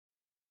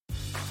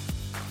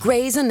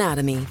Grey's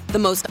Anatomy, the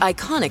most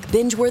iconic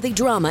binge-worthy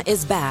drama,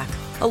 is back,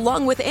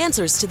 along with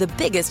answers to the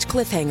biggest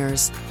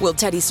cliffhangers. Will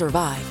Teddy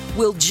survive?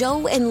 Will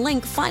Joe and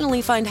Link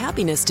finally find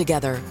happiness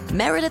together?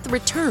 Meredith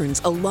returns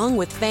along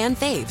with fan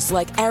faves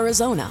like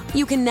Arizona.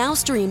 You can now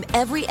stream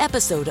every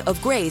episode of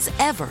Grey's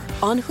ever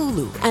on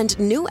Hulu, and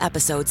new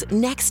episodes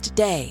next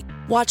day.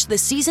 Watch the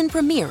season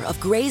premiere of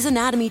Grey's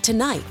Anatomy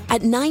tonight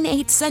at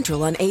 9/8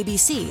 Central on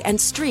ABC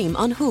and stream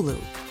on Hulu.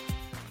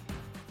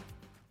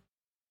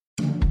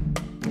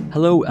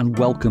 Hello and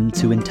welcome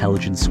to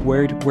Intelligence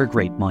Squared, where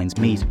great minds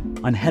meet.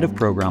 I'm Head of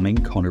Programming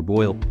Connor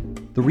Boyle.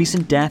 The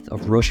recent death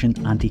of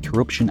Russian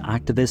anti-corruption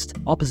activist,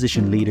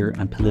 opposition leader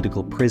and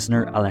political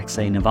prisoner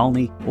Alexei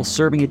Navalny, while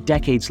serving a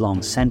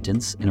decades-long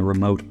sentence in a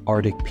remote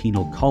Arctic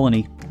penal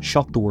colony,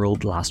 shocked the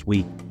world last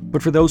week.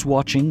 But for those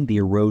watching the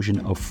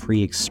erosion of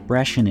free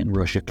expression in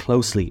Russia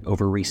closely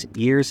over recent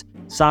years,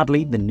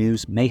 sadly the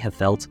news may have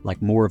felt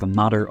like more of a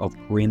matter of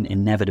grim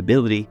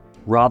inevitability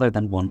rather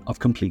than one of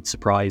complete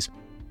surprise.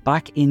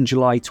 Back in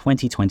July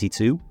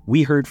 2022,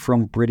 we heard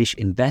from British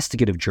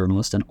investigative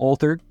journalist and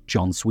author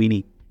John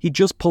Sweeney. He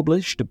just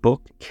published a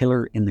book,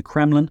 Killer in the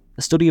Kremlin,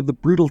 a study of the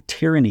brutal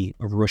tyranny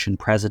of Russian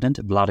President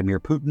Vladimir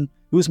Putin,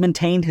 who has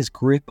maintained his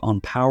grip on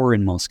power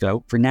in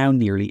Moscow for now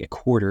nearly a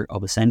quarter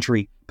of a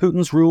century.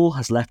 Putin's rule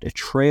has left a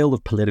trail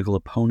of political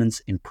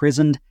opponents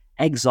imprisoned,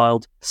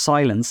 exiled,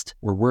 silenced,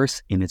 or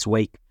worse, in its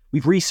wake.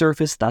 We've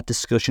resurfaced that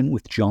discussion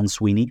with John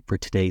Sweeney for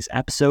today's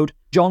episode.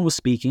 John was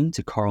speaking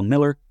to Carl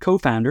Miller,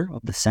 co-founder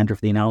of the Centre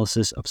for the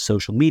Analysis of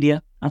Social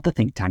Media at the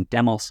think tank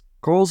Demos.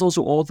 Carl's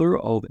also author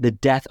of The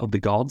Death of the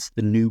Gods,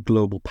 the New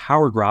Global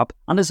Power Grab,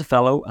 and is a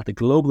fellow at the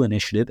Global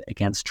Initiative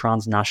Against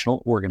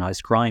Transnational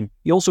Organised Crime.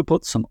 He also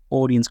put some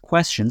audience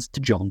questions to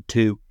John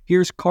too.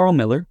 Here's Carl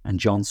Miller and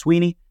John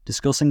Sweeney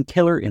discussing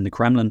Killer in the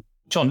Kremlin.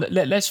 John,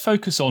 let's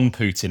focus on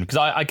Putin, because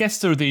I guess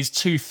there are these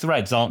two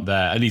threads, aren't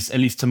there? At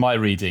least to my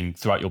reading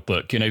throughout your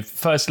book. You know,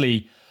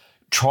 firstly,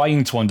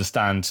 trying to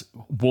understand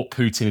what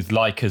Putin is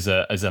like as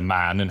a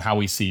man and how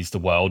he sees the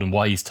world and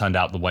why he's turned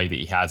out the way that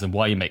he has and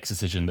why he makes the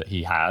decision that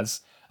he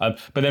has. But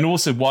then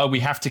also why we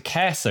have to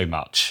care so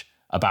much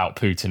about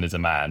Putin as a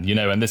man, you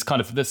know, and this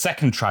kind of the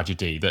second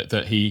tragedy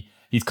that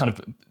he's kind of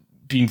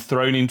been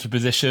thrown into a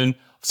position of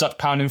such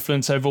power and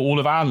influence over all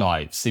of our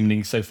lives,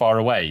 seemingly so far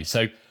away.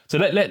 So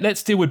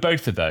let's deal with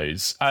both of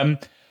those.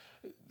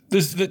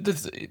 There's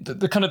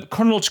the kind of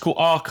chronological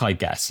arc, I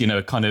guess, you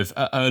know, kind of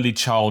early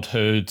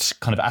childhood,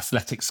 kind of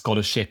athletic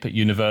scholarship at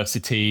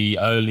university,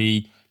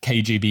 early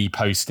KGB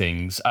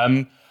postings.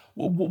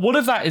 What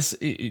of that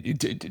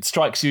it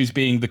strikes you as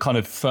being the kind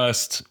of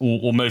first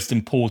or most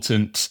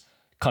important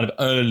kind of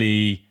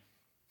early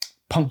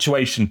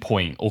punctuation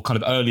point or kind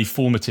of early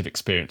formative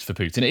experience for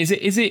Putin?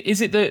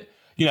 Is it that,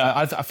 you know,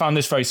 I found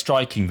this very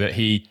striking that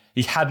he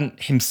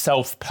hadn't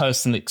himself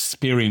personally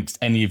experienced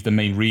any of the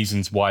main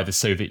reasons why the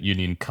Soviet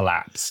Union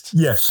collapsed.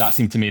 Yes. That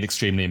seemed to me an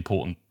extremely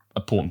important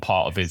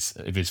part of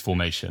his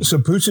formation. So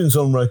Putin's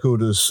on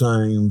record as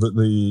saying that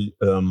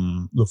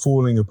the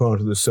falling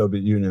apart of the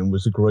Soviet Union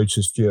was the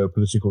greatest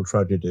geopolitical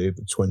tragedy of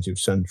the 20th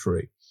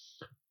century.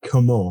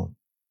 Come on.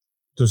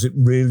 Does it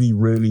really,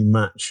 really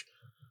match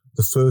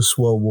the First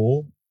World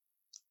War,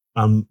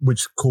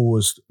 which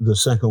caused the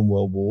Second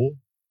World War,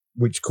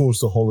 which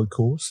caused the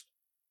Holocaust?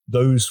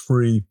 Those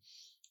three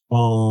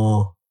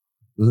are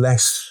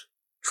less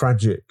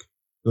tragic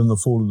than the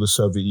fall of the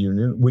Soviet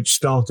Union, which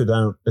started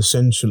out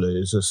essentially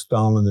as a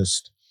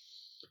Stalinist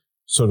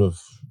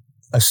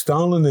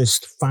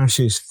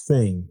fascist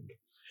thing,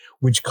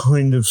 which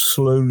kind of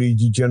slowly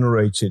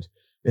degenerated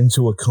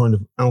into a kind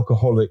of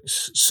alcoholic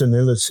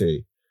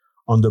senility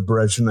under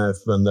Brezhnev,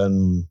 and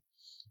then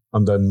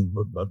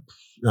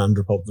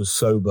Andropov was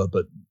sober,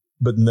 but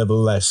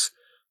nevertheless,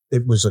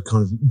 it was a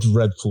kind of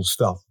dreadful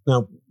stuff.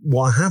 Now,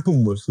 what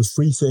happened was the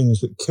three things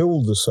that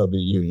killed the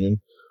Soviet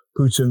Union.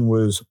 Putin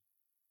was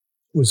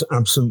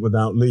absent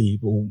without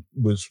leave, or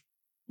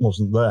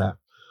wasn't there.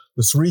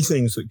 The three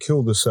things that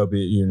killed the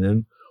Soviet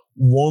Union: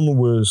 one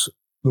was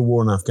the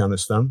war in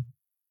Afghanistan.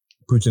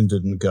 Putin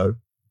didn't go.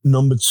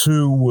 Number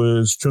two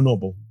was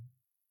Chernobyl.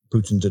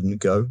 Putin didn't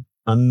go.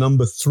 And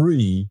number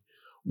three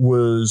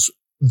was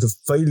the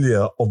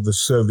failure of the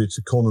Soviet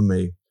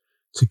economy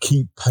to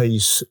keep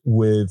pace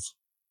with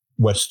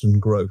Western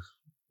growth,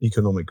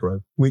 economic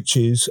growth, which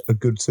is a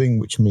good thing,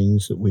 which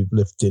means that we've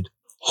lifted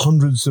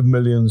hundreds of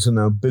millions and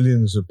now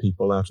billions of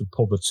people out of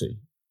poverty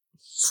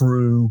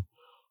through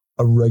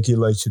a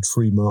regulated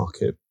free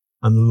market,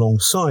 and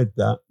alongside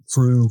that,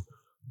 through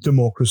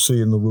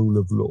democracy and the rule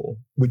of law,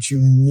 which you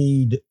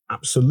need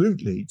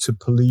absolutely to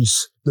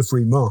police the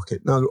free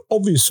market. Now,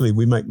 obviously,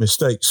 we make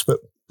mistakes, but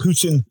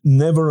Putin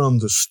never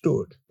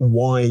understood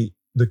why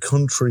the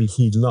country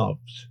he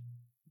loved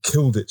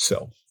killed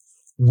itself.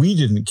 We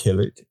didn't kill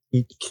it,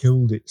 it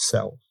killed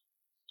itself.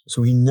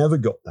 So he never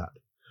got that.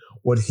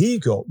 What he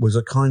got was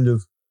a kind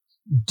of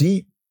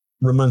deep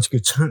romantic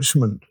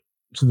attachment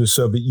to the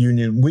Soviet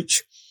Union,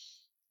 which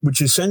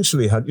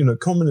essentially had,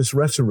 communist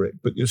rhetoric,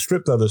 but you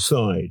strip that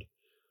aside,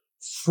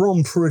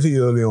 from pretty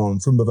early on,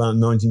 from about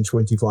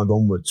 1925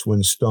 onwards,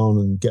 when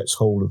Stalin gets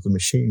hold of the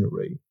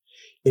machinery,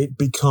 it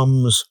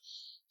becomes,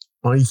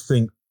 I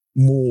think,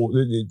 more,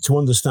 to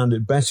understand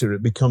it better,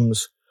 it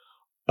becomes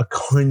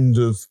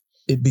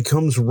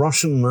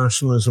Russian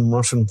nationalism,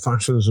 Russian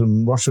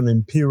fascism, Russian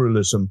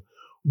imperialism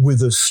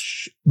with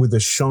a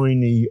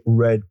shiny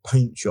red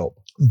paint job.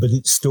 But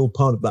it's still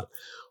part of that.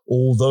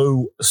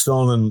 Although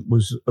Stalin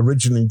was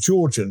originally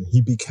Georgian,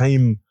 he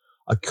became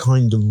a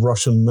kind of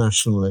Russian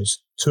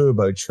nationalist,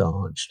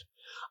 turbocharged.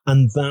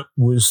 And that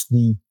was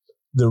the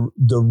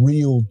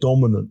real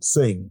dominant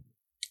thing.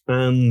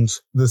 And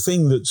the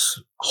thing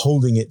that's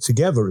holding it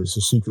together is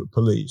the secret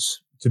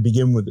police. To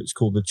begin with, it's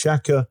called the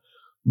Cheka,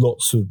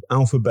 lots of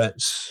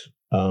alphabets,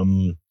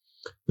 the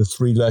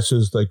three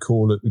letters, they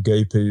call it the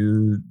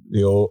GPU,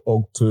 the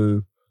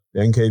OGPU, the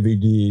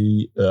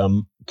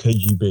NKVD,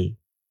 KGB,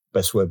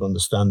 best way of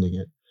understanding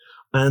it.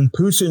 And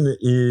Putin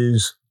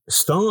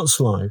starts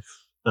life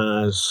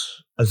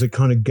as a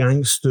kind of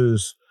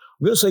gangster's,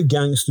 I'm going to say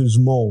gangster's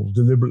mole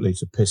deliberately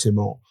to piss him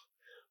off.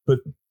 But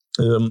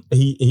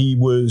he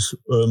was,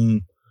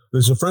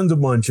 there's a friend of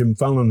mine, Jim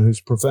Fallon,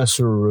 who's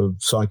professor of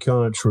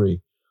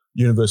psychiatry,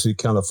 University of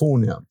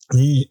California.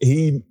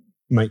 He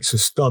makes a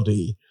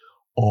study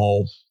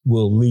of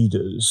world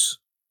leaders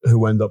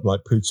who end up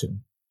like Putin.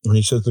 And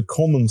he says the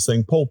common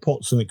thing, Pol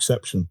Pot's an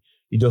exception.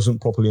 He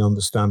doesn't properly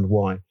understand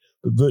why.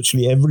 But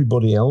virtually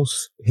everybody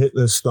else,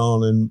 Hitler,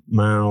 Stalin,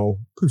 Mao,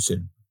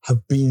 Putin,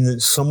 have been in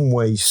some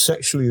way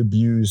sexually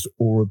abused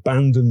or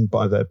abandoned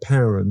by their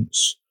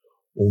parents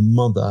or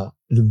mother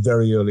at a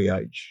very early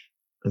age.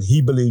 And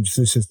he believes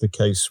this is the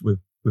case with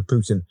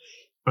Putin.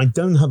 I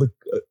don't have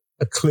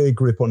a clear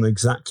grip on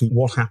exactly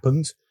what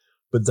happened,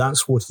 but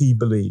that's what he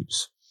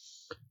believes.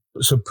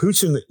 So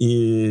Putin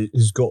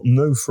has got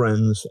no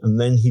friends, and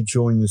then he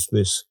joins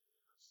this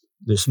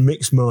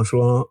mixed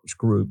martial arts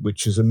group,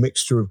 which is a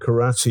mixture of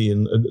karate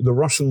and the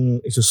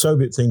Russian, it's a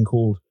Soviet thing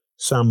called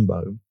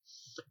Sambo.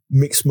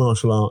 Mixed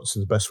martial arts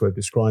is the best way of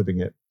describing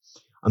it.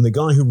 And the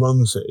guy who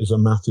runs it is a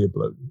mafia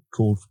bloke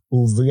called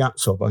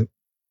Ulvyatov. I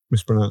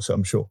mispronounced it,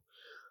 I'm sure.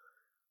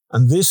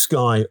 And this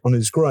guy, on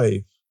his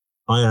grave,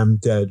 I am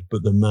dead,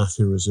 but the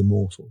mafia is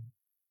immortal.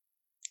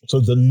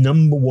 So the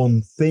number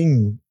one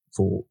thing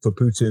for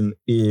Putin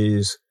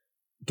is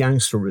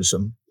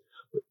gangsterism.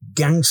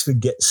 Gangster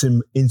gets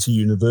him into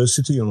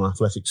university on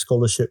athletic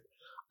scholarship,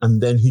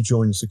 and then he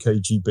joins the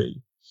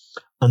KGB.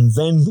 And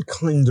then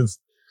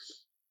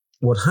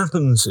what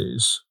happens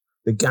is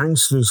the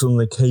gangsters and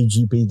the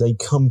KGB, they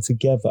come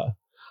together,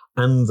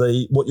 and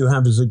what you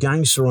have is a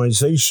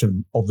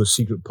gangsterization of the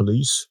secret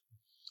police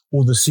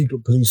or the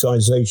secret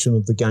policeization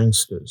of the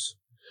gangsters.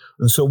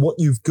 And so what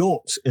you've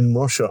got in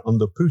Russia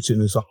under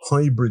Putin is a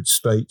hybrid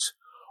state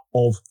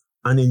of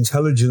an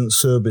intelligence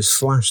service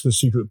 / the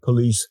secret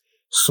police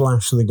 /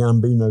 the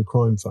Gambino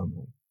crime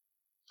family.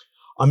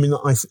 I mean,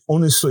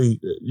 honestly,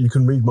 you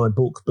can read my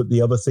book, but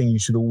the other thing you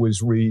should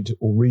always read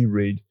or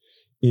reread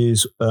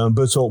is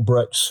Bertolt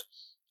Brecht's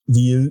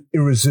The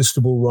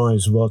Irresistible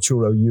Rise of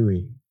Arturo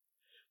Ui,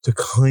 to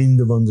kind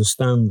of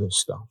understand this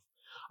stuff.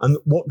 And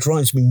what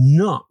drives me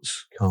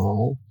nuts,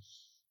 Carl,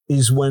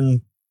 is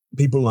when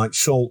people like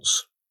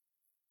Scholz,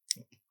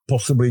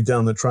 possibly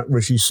down the track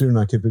Rishi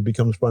Sunak if he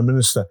becomes prime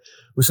minister,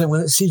 will say,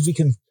 well, let's see if we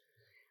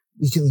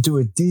can do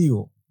a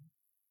deal.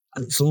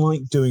 And it's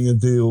like doing a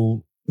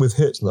deal with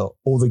Hitler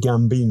or the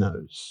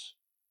Gambinos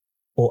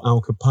or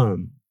Al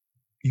Capone.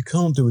 You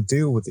can't do a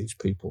deal with these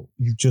people.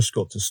 You've just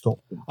got to stop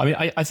them. I mean,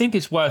 I think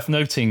it's worth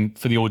noting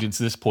for the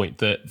audience at this point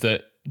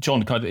that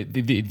John, kind of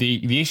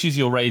the issues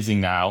you're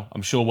raising now,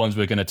 I'm sure ones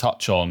we're going to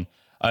touch on.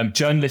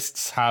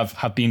 Journalists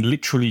have been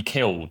literally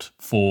killed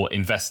for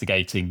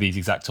investigating these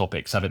exact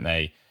topics, haven't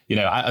they? You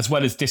know, as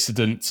well as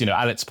dissidents,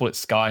 Alex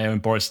Politskaya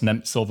and Boris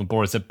Nemtsov and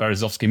Boris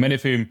Berezovsky, many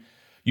of whom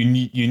you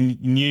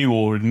knew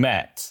or had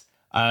met.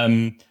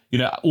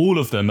 All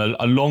of them,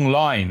 a long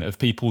line of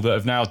people that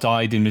have now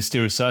died in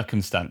mysterious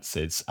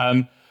circumstances.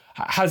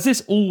 Has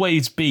this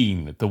always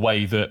been the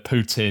way that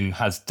Putin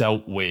has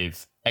dealt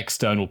with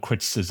external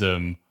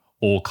criticism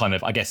or kind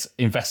of, I guess,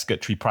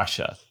 investigatory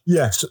pressure?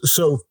 Yes.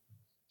 So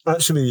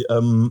actually,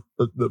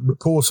 the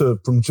reporter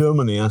from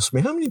Germany asked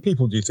me, how many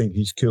people do you think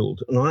he's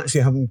killed? And I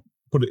actually haven't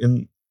put it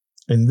in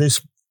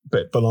this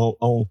bit, but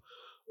I'll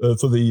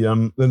for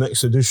the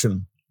next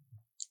edition,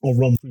 I'll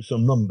run through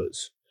some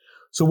numbers.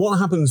 So what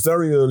happens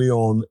very early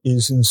on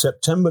is in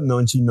September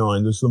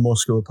 1999, there's the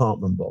Moscow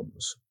apartment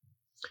bombs.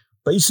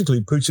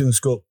 Basically,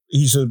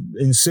 he's an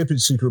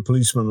insipid secret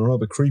policeman, a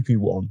rather creepy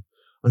one,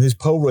 and his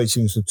poll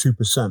ratings are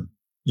 2%.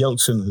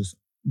 Yeltsin has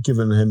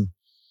given him,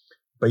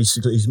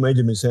 basically, he's made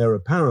him his heir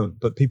apparent,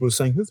 but people are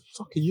saying, who the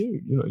fuck are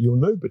you? You're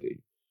nobody.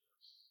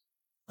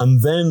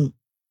 And then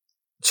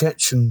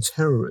Chechen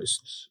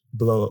terrorists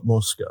blow up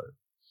Moscow.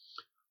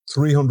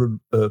 300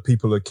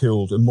 people are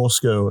killed in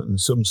Moscow and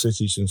some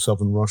cities in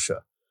southern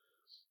Russia.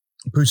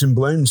 Putin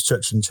blames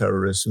Chechen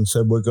terrorists and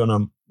said, we're going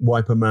to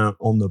wipe them out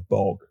on the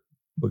bog.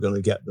 We're going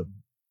to get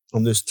them.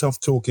 And this tough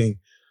talking,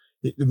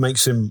 it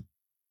makes him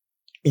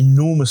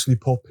enormously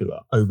popular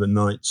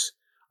overnight.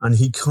 And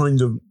he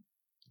kind of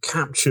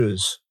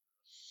captures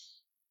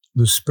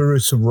the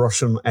spirit of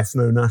Russian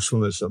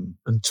ethno-nationalism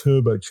and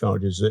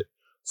turbocharges it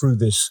through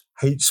this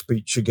hate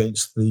speech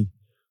against the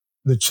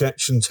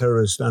Chechen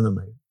terrorist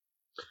enemy.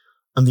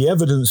 And the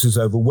evidence is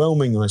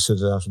overwhelming, I said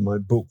out of my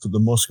book, that the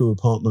Moscow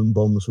apartment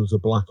bombs was a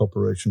black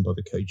operation by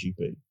the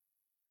KGB.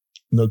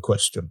 No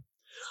question.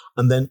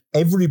 And then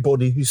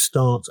everybody who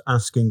starts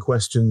asking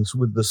questions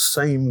with the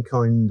same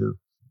kind of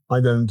I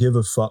don't give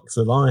a fuck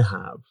that I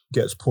have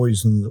gets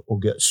poisoned or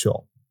gets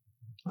shot.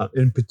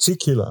 In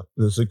particular,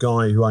 there's a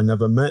guy who I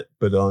never met,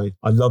 but I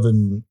love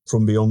him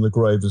from beyond the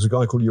grave. There's a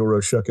guy called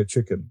Yuri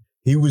Shaka-Chikin.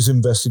 He was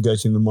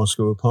investigating the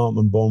Moscow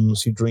apartment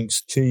bombs. He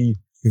drinks tea.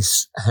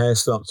 His hair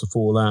starts to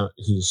fall out.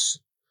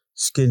 His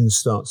skin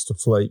starts to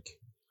flake.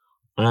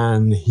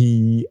 And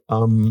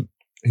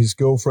his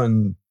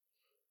girlfriend,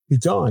 he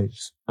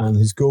dies. And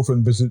his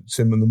girlfriend visits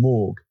him in the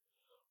morgue.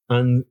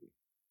 And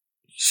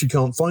she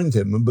can't find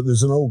him. But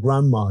there's an old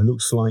grandma who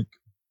looks like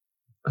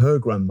her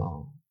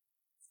grandma.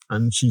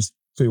 And she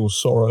feels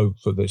sorrow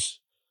for this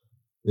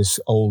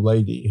old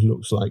lady who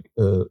looks like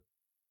her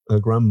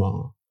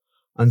grandma.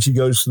 And she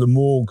goes to the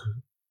morgue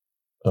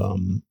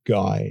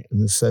guy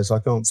and says, I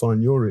can't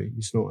find Yuri.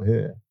 He's not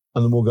here.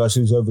 And the morgue guy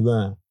says, he's over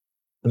there.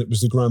 And it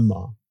was the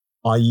grandma,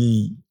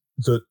 i.e.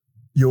 that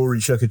Yuri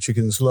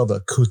Shaka-Chikin's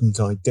lover couldn't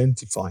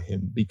identify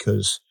him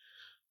because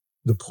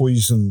the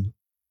poison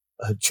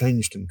had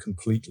changed him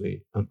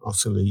completely and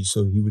utterly,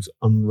 so he was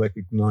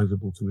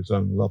unrecognizable to his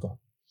own lover.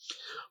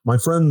 My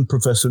friend,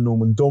 Professor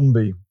Norman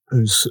Dombey,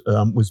 who's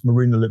was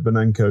Marina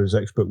Litvinenko's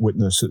expert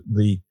witness at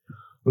the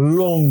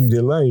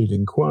long-delayed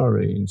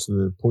inquiry into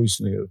the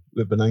poisoning of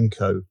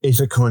Litvinenko,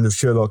 is a kind of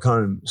Sherlock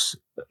Holmes.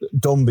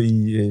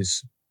 Dombey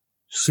is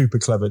super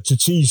clever. To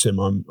tease him,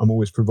 I'm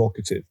always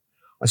provocative.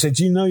 I said,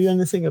 do you know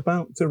anything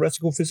about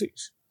theoretical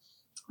physics?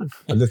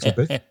 A little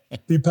bit.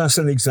 Do you pass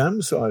any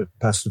exams? I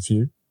passed a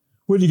few.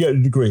 Where do you get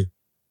a degree?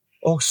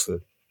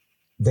 Oxford.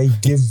 They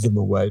give them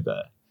away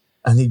there.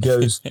 And he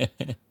goes,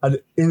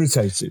 and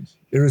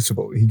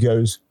irritable, he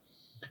goes,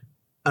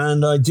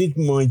 and I did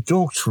my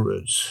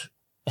doctorate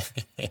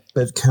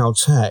at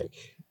Caltech,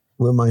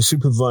 where my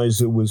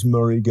supervisor was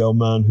Murray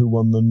Gell-Mann, who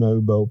won the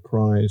Nobel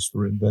Prize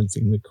for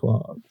inventing the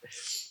clock.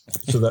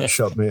 So that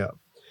shut me up.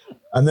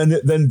 And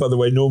then, by the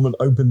way, Norman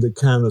opened a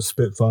can of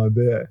Spitfire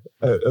beer.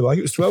 Like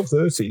it was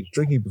 12:30. He was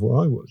drinking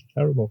before I was.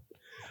 Terrible.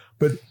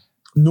 But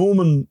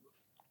Norman,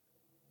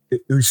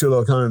 who's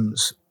Sherlock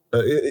Holmes,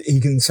 he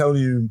can tell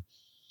you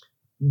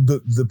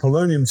the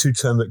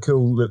polonium-210 that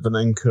killed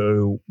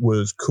Litvinenko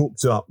was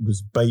cooked up,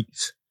 was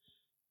baked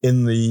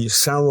in the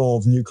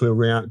Sarov nuclear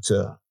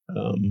reactor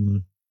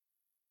in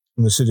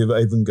the city of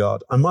Avangard.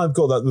 I might have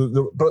got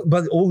that,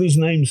 but all these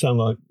names sound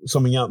like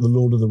something out of the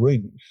Lord of the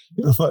Rings.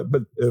 You know,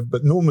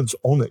 but Norman's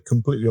on it,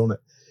 completely on it.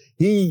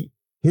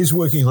 His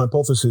working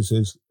hypothesis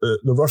is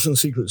the Russian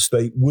secret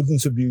state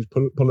wouldn't have used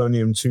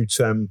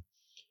polonium-210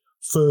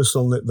 first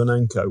on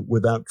Litvinenko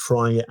without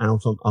trying it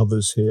out on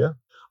others here.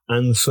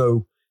 And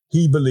so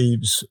he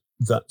believes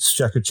that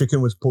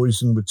Shaka-Chikin was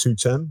poisoned with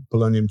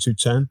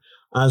polonium-210,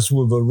 as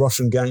were the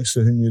Russian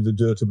gangster who knew the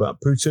dirt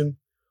about Putin,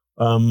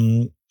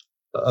 Roman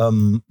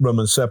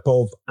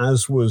Sepov,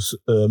 as was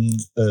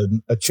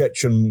a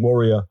Chechen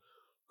warrior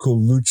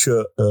called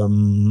Lucha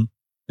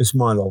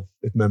Ismailov,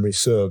 if memory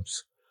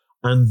serves.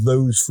 And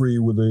those three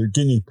were the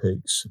guinea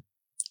pigs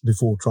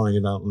before trying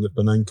it out on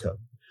Litvinenko.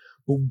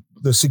 But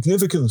the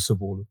significance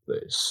of all of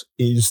this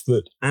is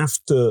that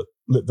after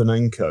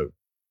Litvinenko,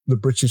 the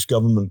British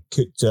government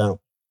kicked out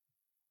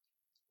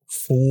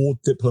 4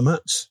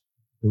 diplomats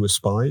who were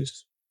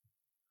spies.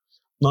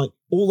 Like,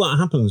 all that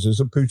happens is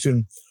that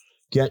Putin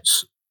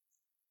gets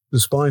the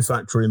spy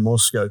factory in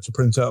Moscow to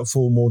print out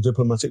 4 more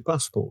diplomatic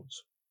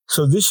passports.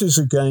 So this is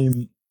a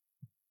game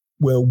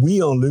where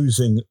we are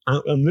losing,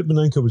 and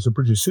Litvinenko was a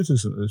British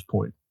citizen at this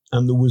point,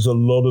 and there was a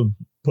lot of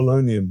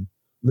polonium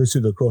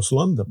littered across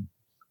London.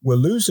 We're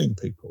losing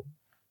people,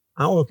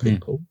 our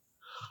people,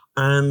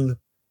 and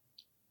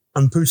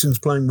Putin's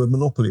playing with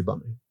Monopoly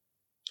Money.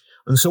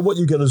 And so what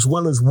you get, as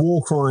well as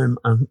war crime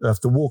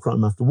after war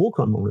crime after war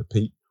crime on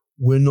repeat,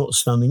 we're not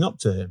standing up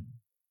to him.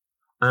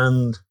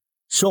 And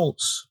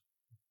Scholz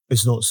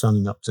is not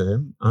standing up to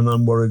him. And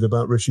I'm worried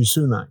about Rishi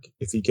Sunak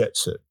if he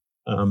gets it.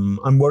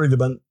 I'm worried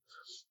about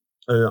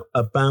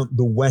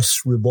the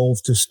West's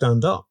resolve to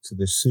stand up to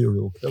this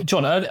serial killer.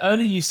 John,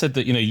 earlier you said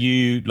that,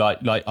 you,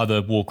 like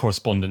other war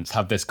correspondents,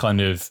 have this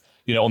kind of,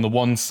 on the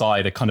one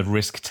side, a kind of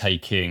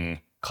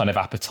risk-taking kind of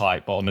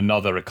appetite, but on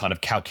another, a kind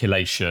of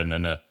calculation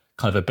and a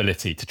kind of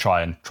ability to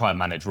try and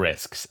manage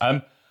risks.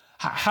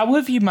 How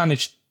have you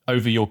managed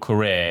over your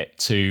career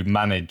to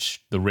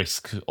manage the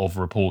risk of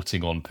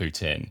reporting on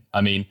Putin?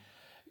 I mean,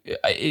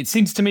 it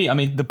seems to me,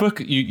 the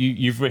book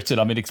you've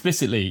written,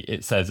 explicitly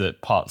it says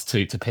at parts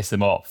to piss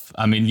him off.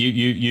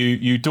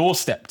 You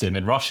doorstepped him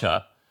in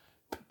Russia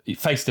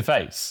face to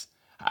face.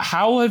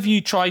 How have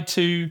you tried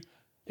to,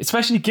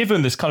 especially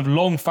given this kind of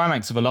long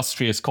phalanx of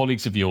illustrious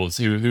colleagues of yours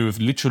who have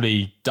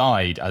literally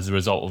died as a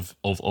result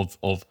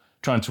of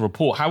trying to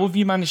report, how have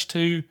you managed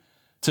to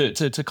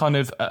to kind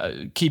of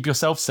keep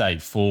yourself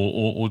safe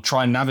or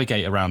try and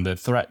navigate around the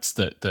threats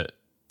that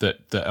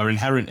are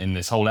inherent in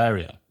this whole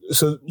area?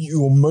 So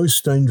you're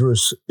most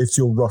dangerous if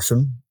you're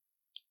Russian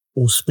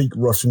or speak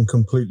Russian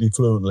completely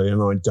fluently,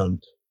 and I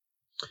don't.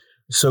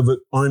 So that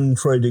I'm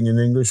trading in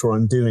English or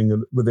I'm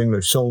dealing with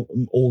English. So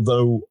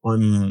although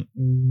I'm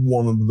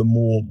one of the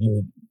more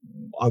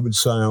I would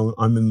say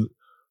I'm in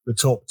the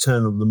top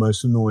 10 of the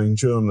most annoying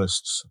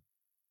journalists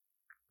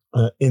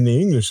in the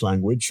English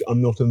language,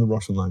 I'm not in the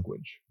Russian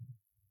language.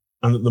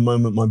 And at the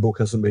moment, my book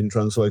hasn't been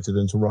translated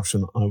into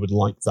Russian. I would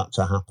like that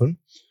to happen.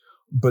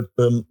 But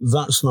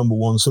that's number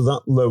one. So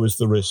that lowers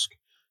the risk.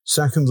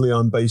 Secondly,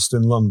 I'm based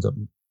in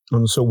London.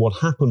 And so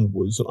what happened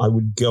was that I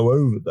would go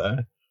over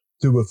there,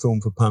 do a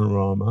film for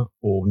Panorama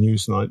or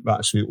Newsnight, but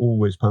actually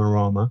always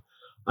Panorama,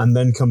 and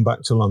then come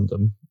back to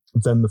London.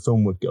 Then the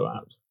film would go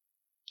out.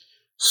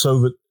 So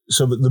that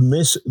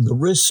the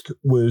risk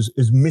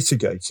is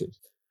mitigated.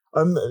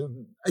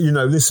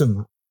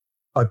 Listen,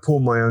 I pour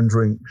my own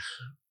drinks.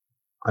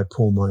 I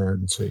pour my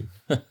own tea.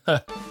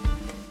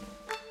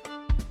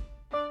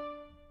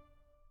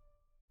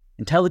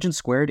 Intelligence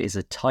Squared is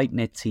a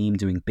tight-knit team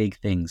doing big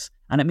things,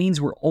 and it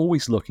means we're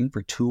always looking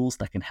for tools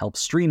that can help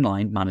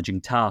streamline managing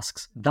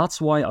tasks.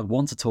 That's why I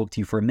want to talk to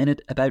you for a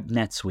minute about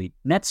NetSuite.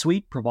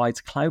 NetSuite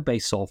provides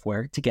cloud-based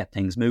software to get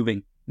things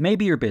moving.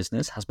 Maybe your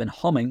business has been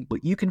humming,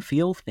 but you can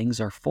feel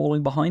things are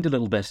falling behind a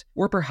little bit.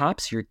 Or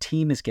perhaps your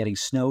team is getting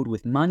snowed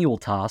with manual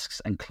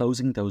tasks and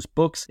closing those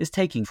books is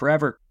taking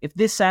forever. If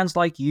this sounds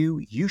like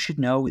you should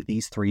know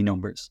these three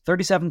numbers.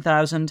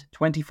 37,000,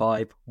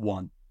 25,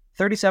 1.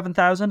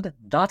 37,000,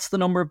 that's the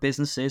number of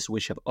businesses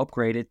which have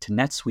upgraded to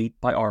NetSuite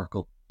by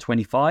Oracle.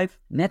 25,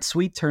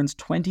 NetSuite turns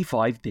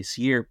 25 this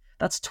year.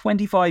 That's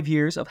 25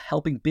 years of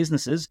helping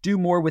businesses do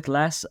more with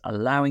less,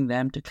 allowing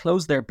them to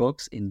close their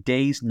books in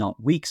days,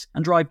 not weeks,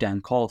 and drive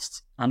down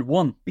costs. And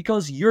 1,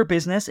 because your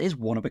business is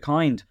one of a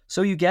kind.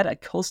 So you get a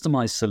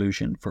customized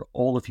solution for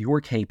all of your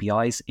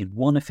KPIs in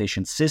one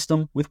efficient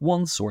system with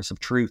one source of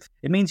truth.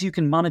 It means you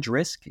can manage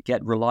risk,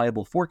 get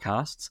reliable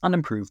forecasts, and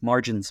improve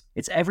margins.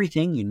 It's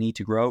everything you need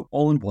to grow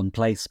all in one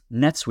place.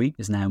 NetSuite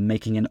is now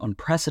making an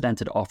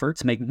unprecedented offer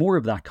to make more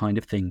of that kind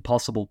of thing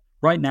possible.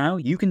 Right now,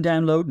 you can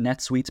download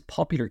NetSuite's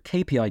popular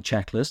KPI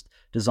checklist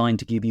designed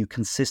to give you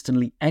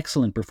consistently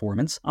excellent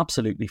performance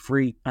absolutely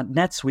free at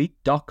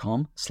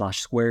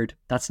netsuite.com/squared.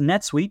 That's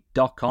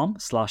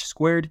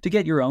netsuite.com/squared to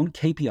get your own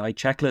KPI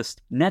checklist.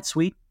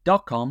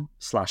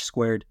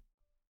 netsuite.com/squared.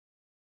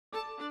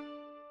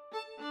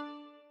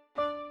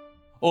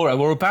 All right,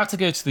 we're about to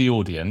go to the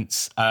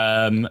audience,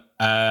 and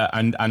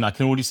I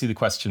can already see the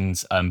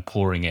questions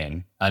pouring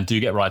in. And do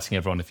get writing,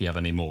 everyone, if you have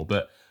any more.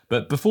 But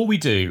before we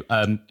do,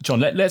 John,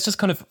 let's just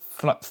kind of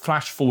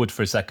flash forward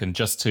for a second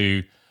just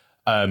to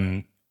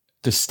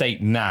the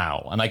state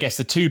now. And I guess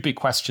the two big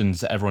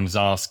questions that everyone is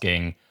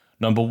asking,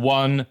 number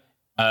one,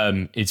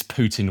 is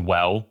Putin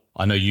well?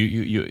 I know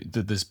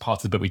there's part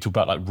of the book we talk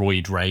about like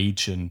roid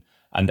rage and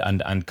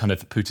kind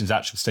of Putin's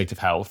actual state of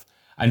health.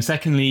 And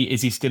secondly,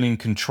 is he still in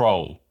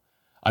control?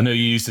 I know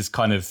you use this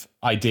kind of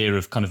idea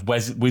of kind of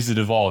Wizard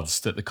of Oz,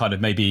 that the kind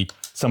of maybe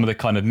some of the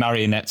kind of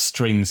marionette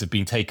strings have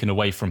been taken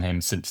away from him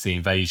since the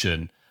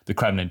invasion. The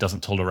Kremlin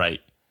doesn't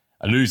tolerate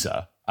a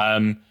loser.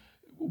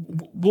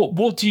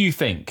 What do you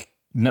think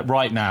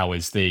right now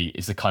is the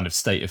kind of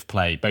state of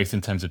play, both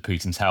in terms of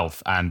Putin's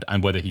health and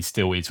whether he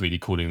still is really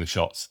calling the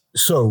shots?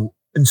 So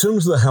in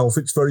terms of the health,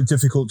 it's very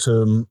difficult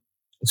to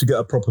get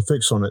a proper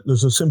fix on it.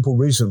 There's a simple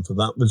reason for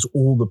that. There's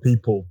all the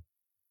people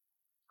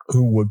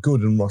who were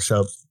good in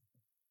Russia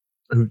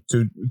who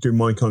do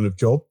my kind of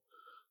job.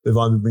 They've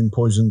either been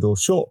poisoned or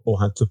shot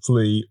or had to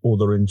flee or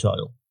they're in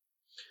jail.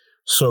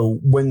 So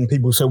when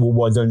people say, well,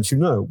 why don't you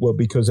know? Well,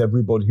 because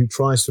everybody who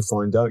tries to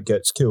find out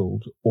gets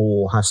killed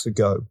or has to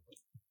go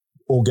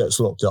or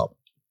gets locked up.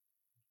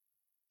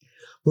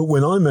 But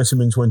when I met him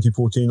in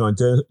 2014, I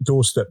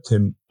doorstepped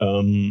him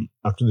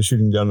after the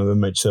shooting down of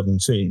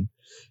MH17.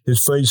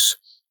 His face,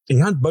 he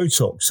had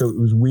Botox, so it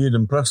was weird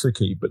and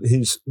plasticky, but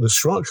the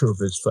structure of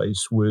his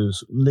face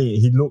was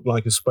lean. He looked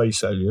like a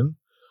space alien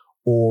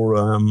or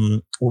a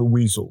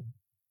weasel.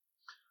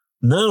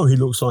 Now he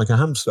looks like a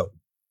hamster.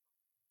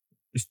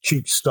 It's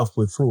cheap stuff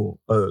with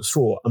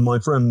straw. And my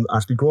friend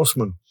Ashley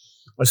Grossman,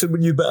 I said,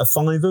 well, you bet a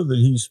fiver that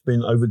he's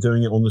been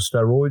overdoing it on the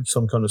steroid,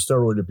 some kind of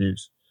steroid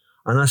abuse.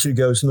 And Ashley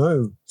goes,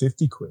 no,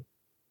 50 quid.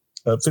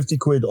 50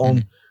 quid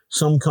on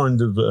some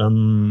kind of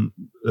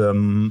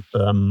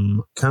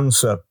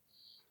cancer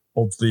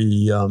of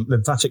the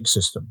lymphatic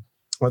system.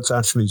 That's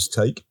Ashley's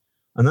take.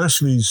 And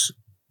Ashley's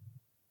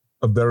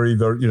a very,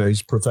 very,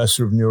 he's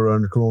professor of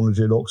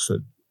neuroendocrinology at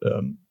Oxford.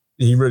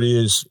 He really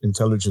is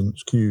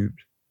intelligence cubed.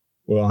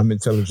 Well, I'm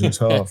intelligence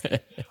half.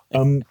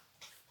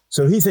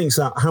 So he thinks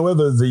that.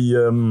 However,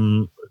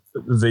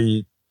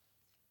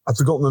 I've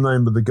forgotten the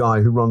name of the guy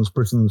who runs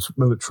Britain's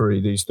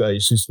military these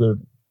days. He's the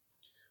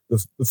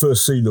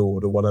first Sea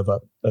Lord or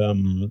whatever.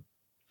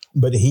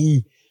 But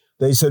they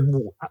said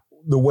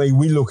the way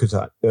we look at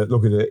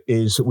it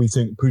is that we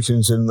think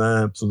Putin's in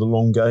there for the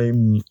long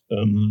game.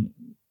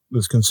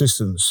 There's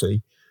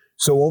consistency.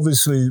 So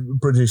obviously,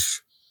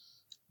 British,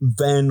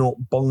 they're not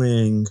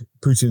buying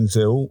Putin's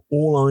ill.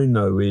 All I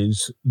know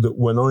is that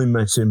when I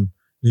met him,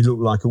 he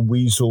looked like a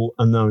weasel,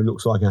 and now he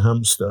looks like a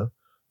hamster.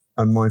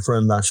 And my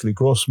friend Ashley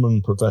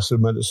Grossman, professor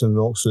of medicine at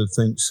Oxford,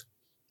 thinks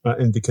that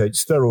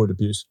indicates steroid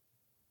abuse.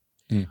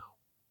 Mm.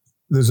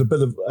 There's a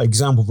bit of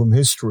example from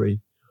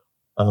history.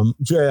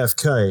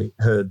 JFK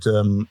had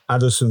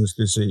Addison's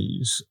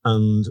disease,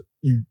 and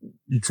you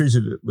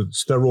treated it with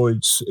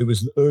steroids. It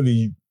was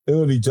early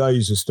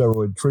days of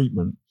steroid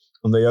treatment,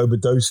 and they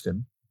overdosed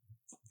him.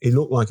 He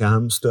looked like a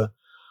hamster,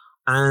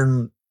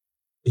 and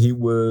he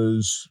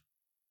was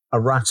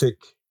erratic,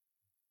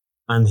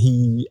 and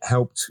he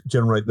helped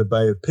generate the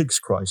Bay of Pigs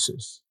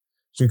crisis.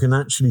 So you can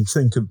actually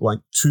think of like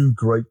two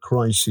great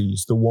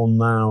crises, the one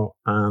now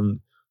and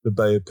the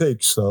Bay of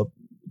Pigs, the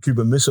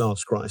Cuban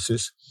Missiles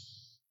crisis,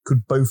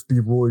 could both be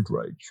roid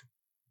rage.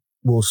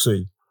 We'll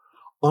see.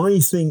 I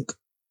think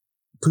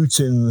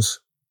Putin's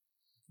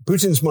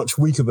much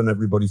weaker than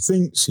everybody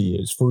thinks he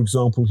is. For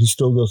example, he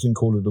still doesn't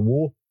call it a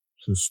war.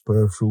 It's a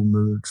special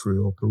military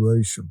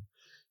operation.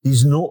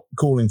 He's not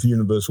calling for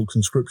universal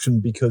conscription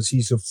because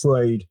he's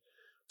afraid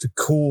to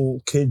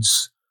call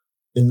kids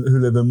who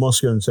live in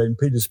Moscow and St.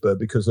 Petersburg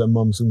because their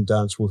mums and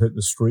dads will hit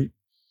the street.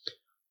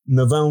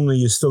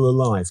 Navalny is still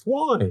alive.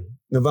 Why?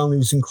 Navalny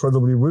is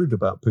incredibly rude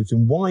about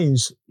Putin. Why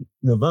is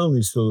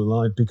Navalny still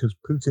alive? Because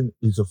Putin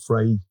is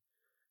afraid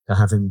to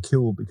have him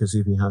killed, because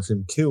if he has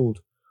him killed,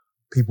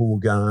 people will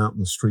go out in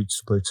the streets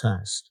to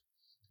protest.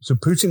 So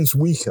Putin's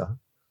weaker,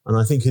 and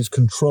I think his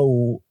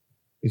control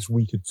is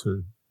weaker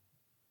too.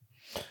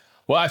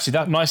 Well, actually,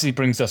 that nicely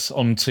brings us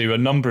on to a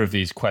number of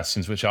these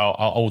questions, which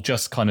I'll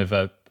just kind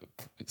of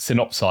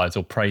synopsize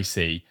or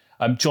précis.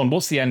 John,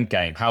 what's the end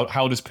game?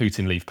 How does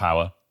Putin leave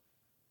power?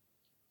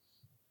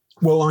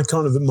 Well, I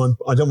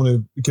don't want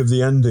to give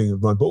the ending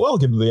of my book. Well, I'll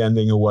give the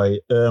ending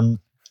away.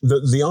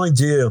 The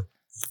idea,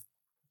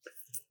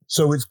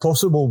 so it's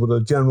possible that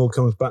a general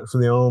comes back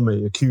from the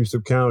army accused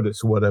of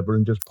cowardice or whatever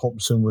and just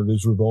pops in with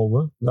his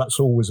revolver. That's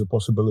always a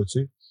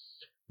possibility,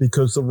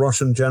 because the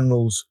Russian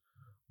generals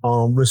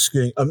are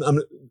risking.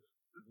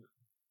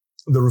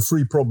 There are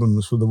three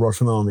problems with the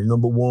Russian army.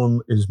 Number one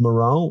is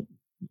morale.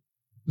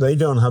 They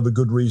don't have a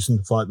good reason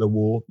to fight the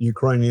war.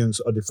 Ukrainians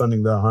are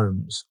defending their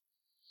homes.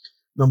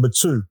 Number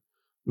two,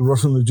 the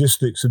Russian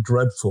logistics are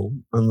dreadful,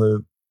 and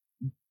the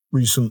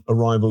recent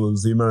arrival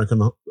of the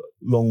American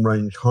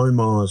long-range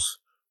HIMARS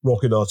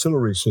rocket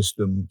artillery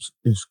systems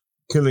is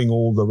killing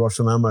all the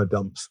Russian ammo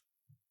dumps.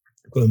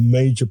 Got a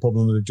major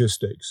problem with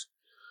logistics.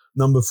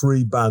 Number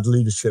three, bad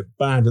leadership.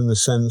 Bad in the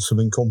sense of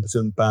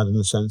incompetent, bad in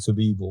the sense of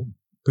evil.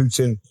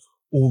 Putin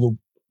all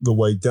the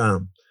way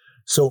down.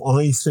 So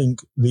I think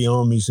the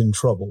army's in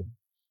trouble.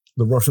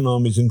 The Russian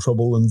army's in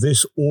trouble, and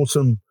this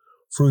autumn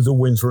through the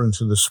winter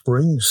into the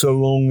spring, so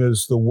long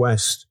as the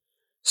West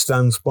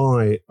stands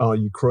by our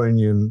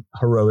Ukrainian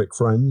heroic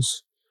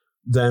friends,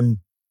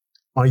 then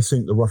I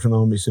think the Russian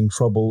army's in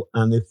trouble.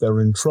 And if they're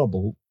in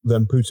trouble,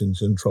 then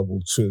Putin's in trouble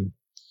too.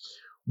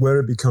 Where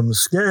it becomes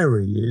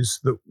scary is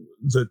that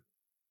the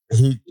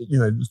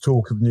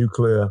talk of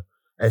nuclear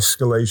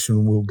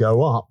escalation will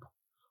go up,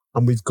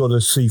 and we've got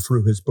to see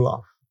through his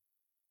bluff.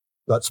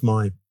 That's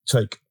my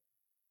take.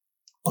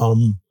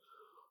 And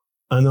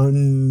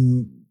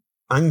I'm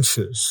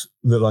anxious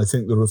that I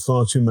think there are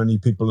far too many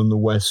people in the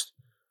West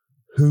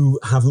who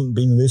haven't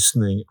been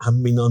listening,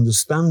 haven't been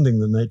understanding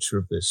the nature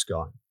of this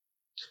guy.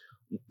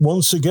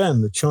 Once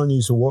again, the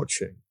Chinese are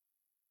watching.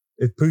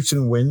 If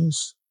Putin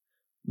wins,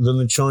 then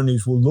the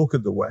Chinese will look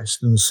at the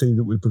West and see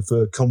that we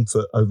prefer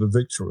comfort over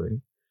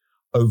victory,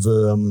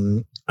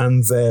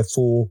 and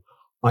therefore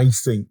I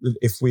think that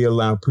if we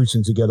allow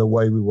Putin to get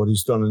away with what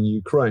he's done in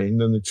Ukraine,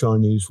 then the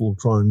Chinese will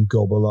try and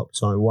gobble up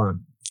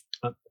Taiwan.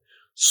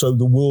 So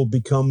the world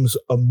becomes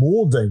a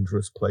more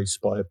dangerous place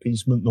by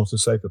appeasement, not a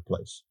safer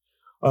place.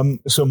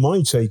 So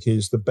my take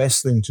is the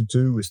best thing to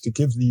do is to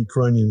give the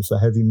Ukrainians the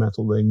heavy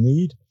metal they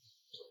need,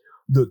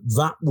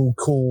 that will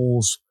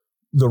cause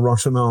the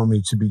Russian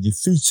army to be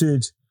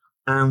defeated,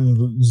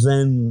 and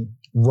then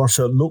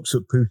Russia looks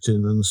at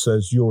Putin and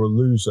says, you're a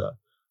loser.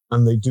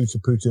 And they do to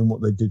Putin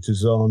what they did to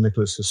Tsar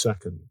Nicholas II.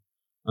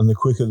 And the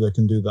quicker they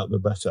can do that, the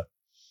better.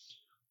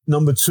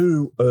 Number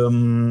two,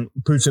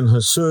 Putin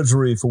has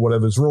surgery for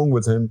whatever's wrong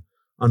with him,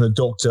 and a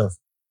doctor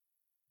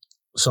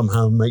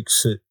somehow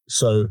makes it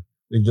so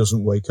he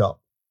doesn't wake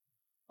up.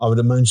 I would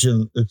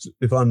imagine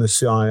if I'm the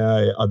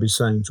CIA, I'd be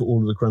saying to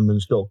all of the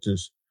Kremlin's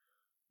doctors,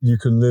 you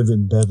can live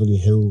in Beverly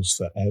Hills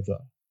forever.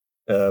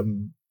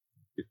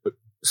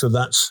 So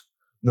that's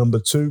number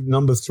two.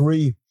 Number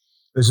three,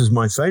 this is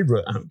my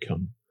favorite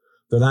outcome,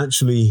 that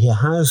actually he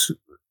has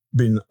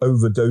been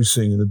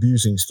overdosing and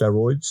abusing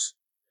steroids,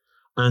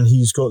 and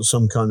he's got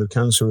some kind of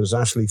cancer, as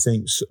Ashley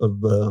thinks,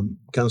 of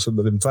cancer of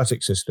the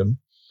lymphatic system,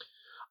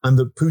 and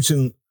that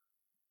Putin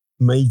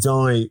may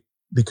die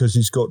because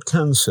he's got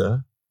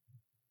cancer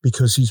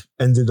because he's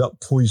ended up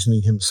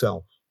poisoning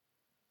himself.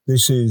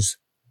 This is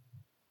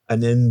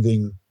an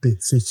ending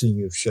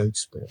befitting of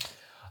Shakespeare.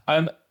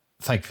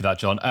 Thank you for that,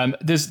 John.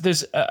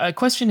 There's a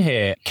question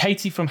here,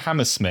 Katie from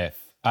Hammersmith,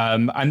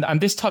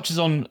 and this touches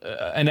on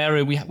an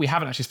area we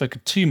haven't actually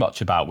spoken too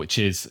much about, which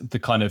is the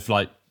kind of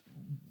like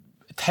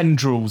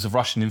tendrils of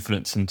Russian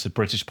influence into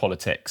British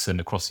politics and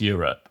across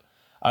Europe.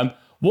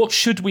 What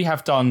should we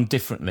have done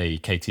differently,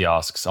 Katie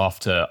asks,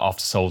 after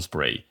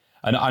Salisbury?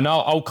 And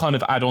I'll kind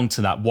of add on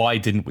to that. Why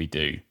didn't we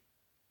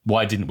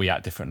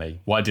act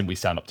differently? Why didn't we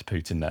stand up to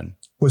Putin then?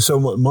 Well, so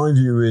my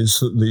view is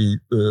that the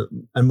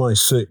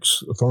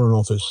MI6, the Foreign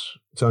Office,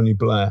 Tony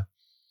Blair,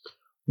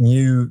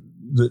 knew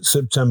that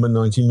September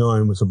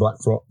 99 was a black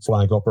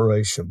flag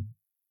operation.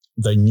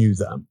 They knew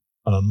that.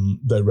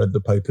 They read the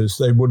papers.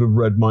 They would have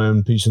read my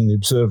own piece in The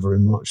Observer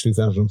in March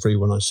 2003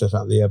 when I set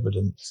out the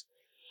evidence.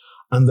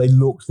 And they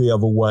looked the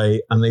other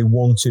way, and they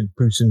wanted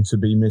Putin to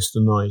be Mr.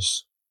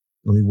 Nice,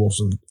 and he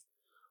wasn't.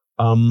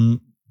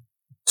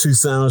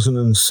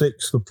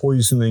 2006, the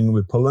poisoning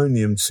with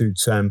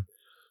polonium-210,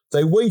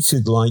 they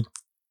waited like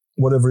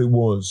whatever it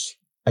was,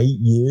 8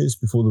 years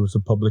before there was a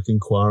public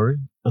inquiry.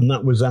 And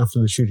that was after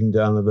the shooting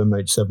down of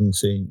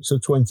MH17. So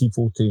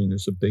 2014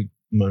 is a big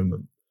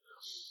moment.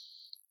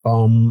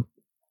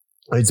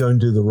 They don't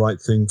do the right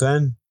thing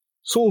then.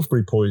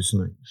 Salisbury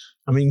poisonings.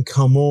 I mean,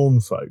 come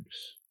on,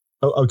 folks.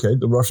 Oh, okay,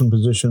 the Russian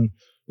position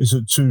is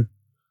that two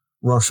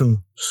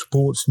Russian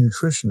sports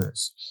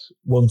nutritionists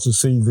want to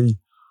see the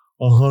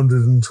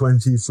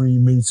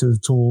 123-meter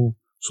tall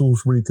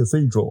Salisbury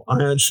Cathedral.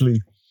 I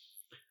actually,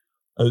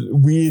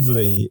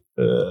 weirdly,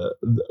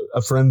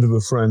 a friend of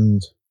a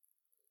friend's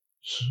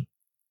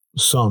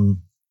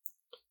son,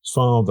 his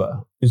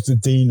father, is the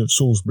dean of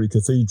Salisbury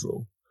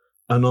Cathedral.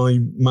 And I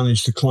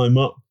managed to climb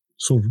up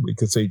Salisbury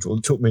Cathedral.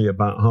 It took me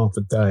about half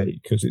a day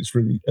because it's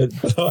really,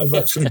 I've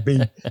actually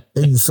been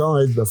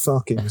inside the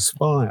fucking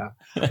spire.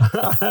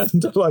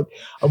 And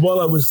while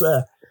I was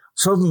there,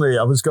 suddenly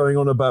I was going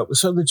on about,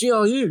 so the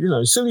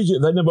GRU, silly,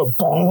 they never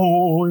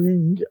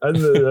boing. And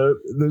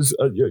there's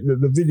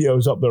the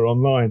videos up there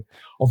online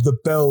of the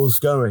bells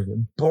going,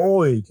 and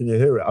boy, can you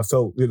hear it? I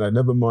felt,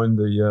 never mind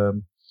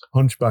the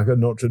Hunchback of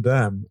Notre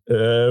Dame.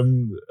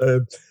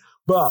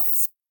 But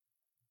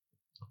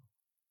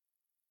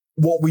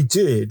what we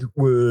did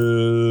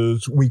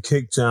was we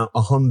kicked out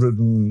 20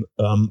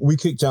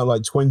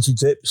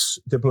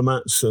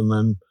 diplomats, and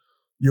then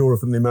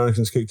Europe and the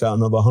Americans kicked out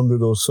another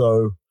 100 or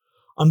so.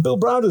 And Bill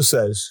Browder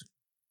says,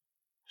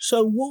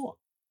 so what?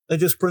 They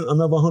just print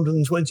another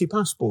 120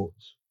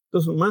 passports.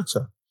 Doesn't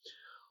matter.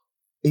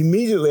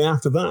 Immediately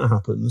after that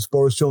happens,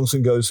 Boris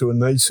Johnson goes to a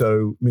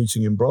NATO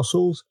meeting in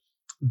Brussels.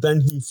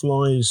 Then he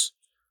flies,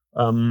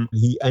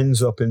 he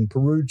ends up in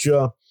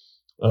Perugia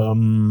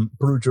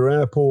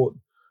Airport,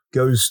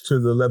 goes to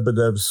the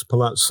Lebedev's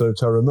Palazzo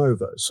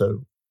Terranova.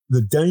 So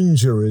the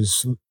danger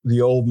is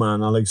the old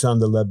man,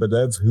 Alexander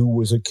Lebedev, who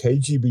was a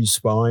KGB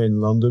spy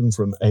in London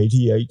from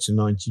 88 to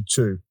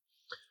 92.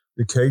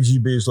 The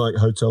KGB is like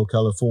Hotel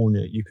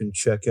California. You can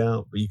check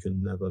out, but you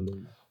can never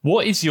leave.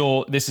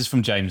 This is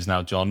from James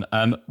now, John.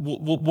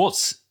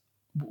 What's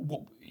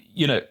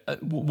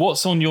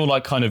on your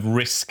kind of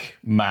risk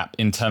map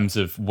in terms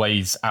of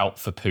ways out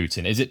for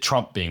Putin? Is it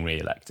Trump being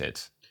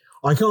re-elected?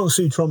 I can't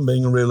see Trump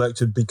being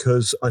re-elected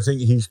because I think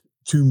he's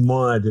too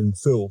mired in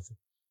filth.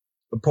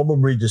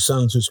 Probably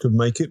DeSantis could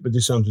make it, but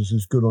DeSantis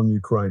is good on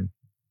Ukraine.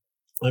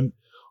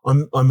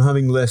 I'm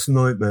having less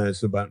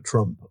nightmares about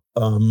Trump,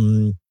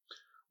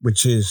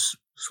 which is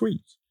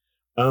sweet.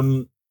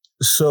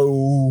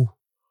 So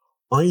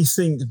I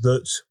think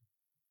that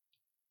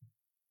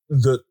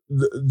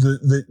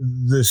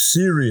the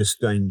serious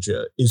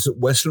danger is that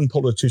Western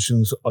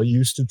politicians are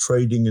used to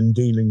trading and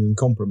dealing and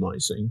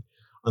compromising,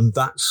 and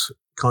that's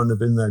kind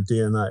of in their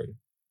DNA.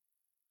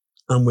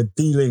 And we're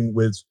dealing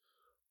with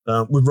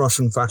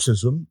Russian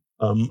fascism.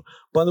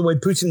 By the way,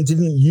 Putin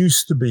didn't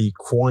used to be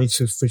quite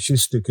as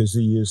fascistic as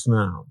he is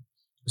now.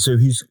 So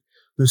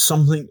there's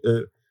something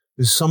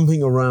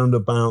around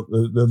about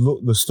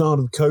the start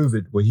of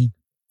COVID where he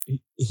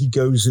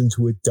goes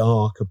into a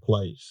darker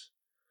place.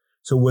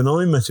 So when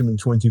I met him in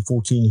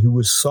 2014, he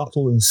was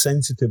subtle and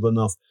sensitive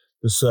enough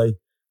to say,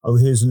 oh,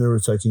 here's an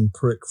irritating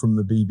prick from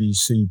the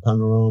BBC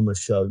Panorama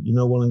show. You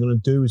know what I'm going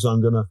to do is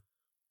I'm going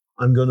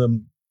to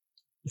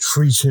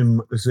treat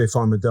him as if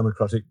I'm a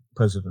democratic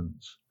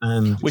president.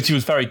 And which he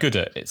was very good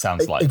at, it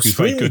sounds like. He was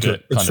very good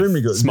at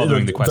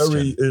smothering the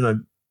question. Very,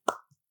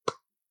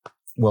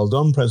 well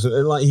done,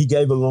 President. Like, he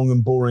gave a long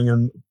and boring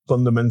and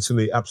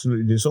fundamentally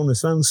absolutely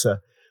dishonest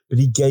answer, but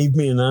he gave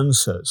me an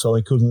answer, so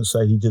I couldn't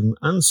say he didn't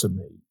answer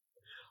me.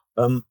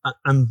 And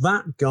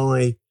that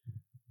guy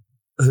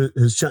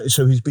has changed.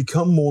 So he's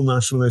become more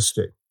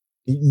nationalistic.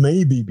 It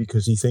may be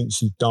because he thinks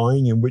he's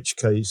dying, in which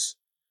case,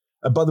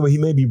 by the way, he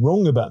may be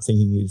wrong about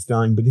thinking he's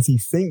dying, but if he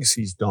thinks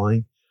he's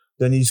dying,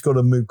 then he's got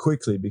to move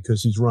quickly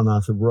because he's run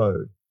out of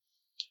road.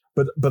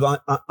 But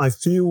I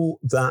feel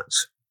that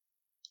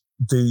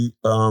the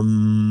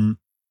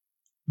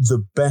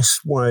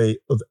best way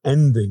of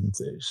ending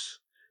this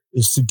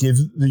is to give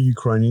the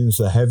Ukrainians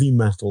the heavy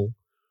metal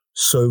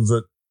so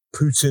that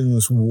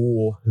Putin's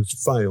war has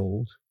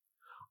failed,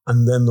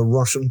 and then the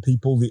Russian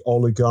people, the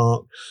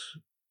oligarchs,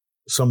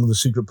 some of the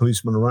secret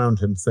policemen around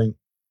him think,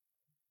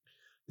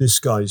 this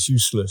guy's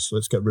useless,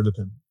 let's get rid of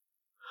him.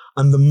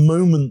 And the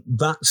moment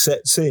that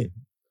sets in,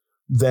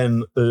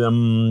 then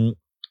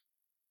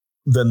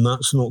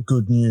that's not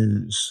good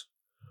news.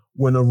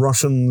 When a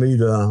Russian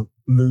leader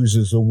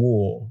loses a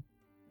war,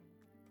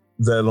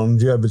 their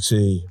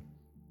longevity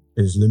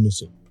is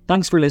limited.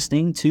 Thanks for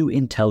listening to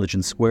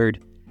Intelligence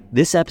Squared.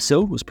 This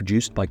episode was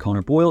produced by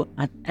Connor Boyle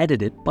and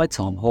edited by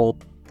Tom Hall.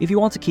 If you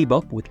want to keep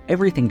up with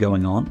everything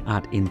going on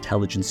at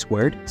Intelligence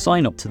Squared,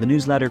 sign up to the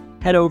newsletter.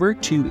 Head over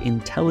to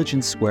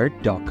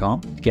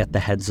intelligencesquared.com to get the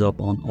heads up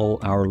on all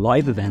our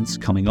live events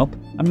coming up.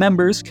 And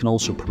members can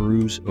also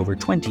peruse over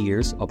 20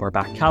 years of our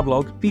back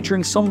catalogue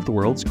featuring some of the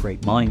world's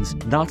great minds.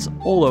 That's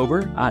all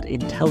over at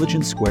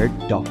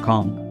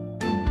intelligencesquared.com.